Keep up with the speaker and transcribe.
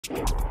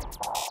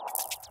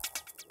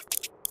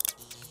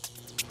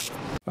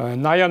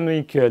An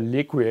ionic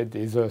liquid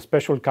is a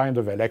special kind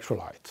of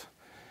electrolyte.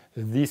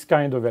 This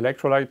kind of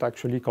electrolyte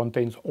actually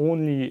contains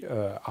only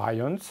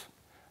ions,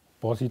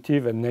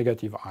 positive and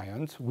negative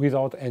ions,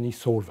 without any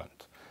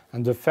solvent.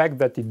 And the fact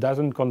that it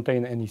doesn't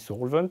contain any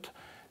solvent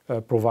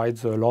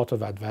provides a lot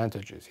of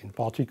advantages. In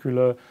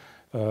particular,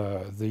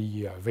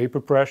 the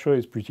vapor pressure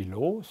is pretty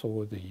low,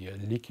 so the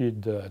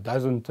liquid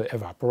doesn't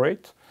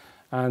evaporate.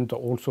 And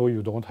also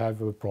you don't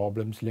have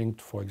problems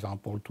linked, for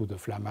example, to the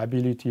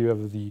flammability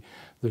of the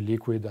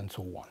liquid and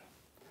so on.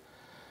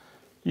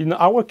 In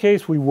our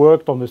case, we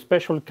worked on a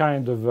special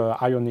kind of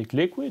ionic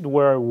liquid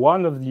where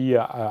one of the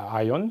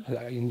ion,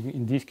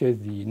 in this case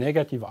the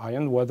negative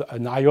ion, was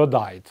an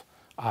iodide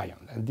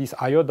ion. And this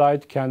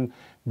iodide can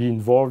be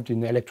involved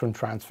in electron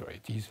transfer.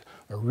 It is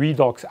a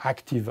redox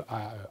active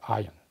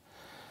ion.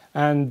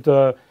 And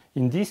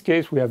in this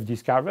case, we have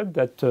discovered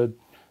that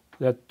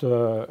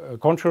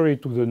contrary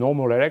to the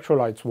normal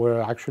electrolytes,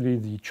 where actually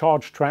the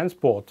charge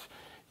transport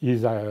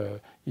is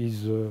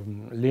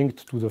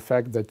linked to the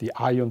fact that the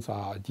ions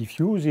are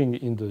diffusing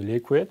in the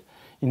liquid,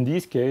 in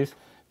this case,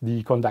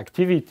 the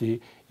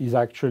conductivity is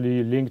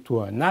actually linked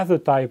to another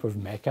type of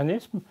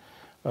mechanism,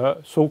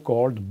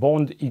 so-called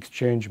bond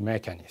exchange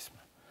mechanism.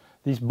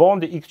 This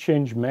bond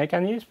exchange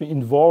mechanism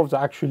involves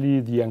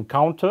actually the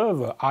encounter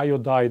of an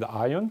iodide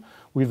ion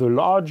with a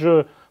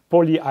larger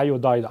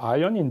polyiodide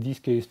ion, in this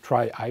case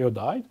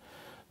triiodide,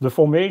 the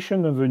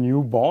formation of a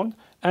new bond,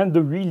 and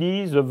the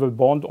release of a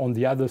bond on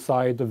the other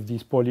side of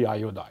this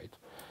polyiodide.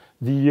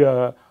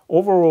 The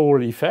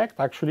overall effect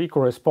actually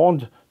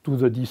corresponds to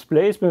the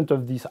displacement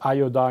of this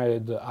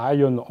iodide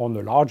ion on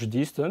a large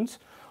distance,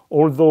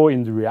 although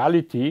in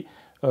reality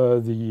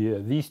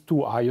these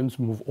two ions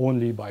move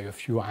only by a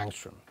few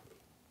angstroms.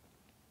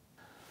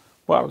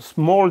 Well,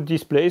 small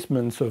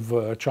displacements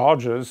of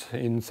charges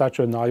in such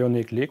an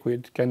ionic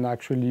liquid can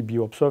actually be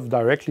observed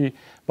directly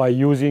by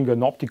using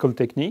an optical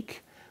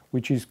technique,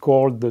 which is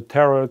called the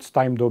terahertz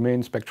time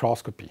domain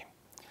spectroscopy.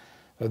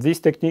 This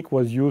technique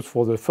was used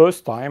for the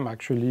first time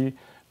actually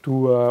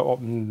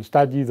to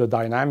study the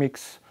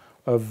dynamics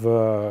of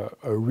a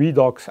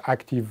redox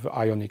active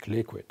ionic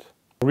liquid.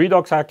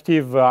 Redox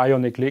active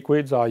ionic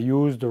liquids are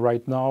used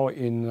right now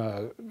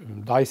in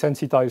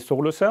dye-sensitized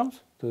solar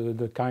cells,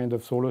 the kind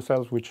of solar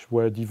cells which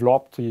were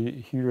developed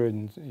here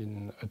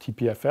in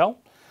TPFL.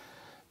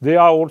 They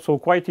are also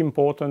quite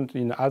important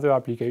in other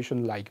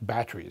applications like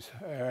batteries.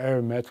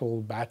 Air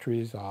metal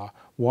batteries are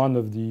one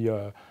of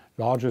the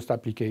largest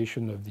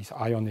applications of these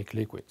ionic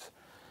liquids.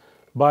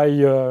 By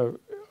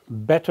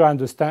better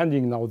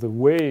understanding now the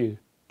way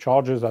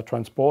charges are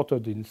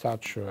transported in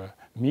such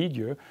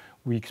media,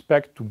 we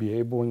expect to be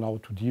able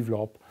now to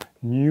develop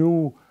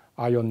new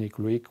ionic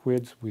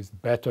liquids with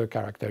better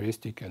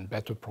characteristics and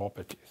better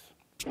properties.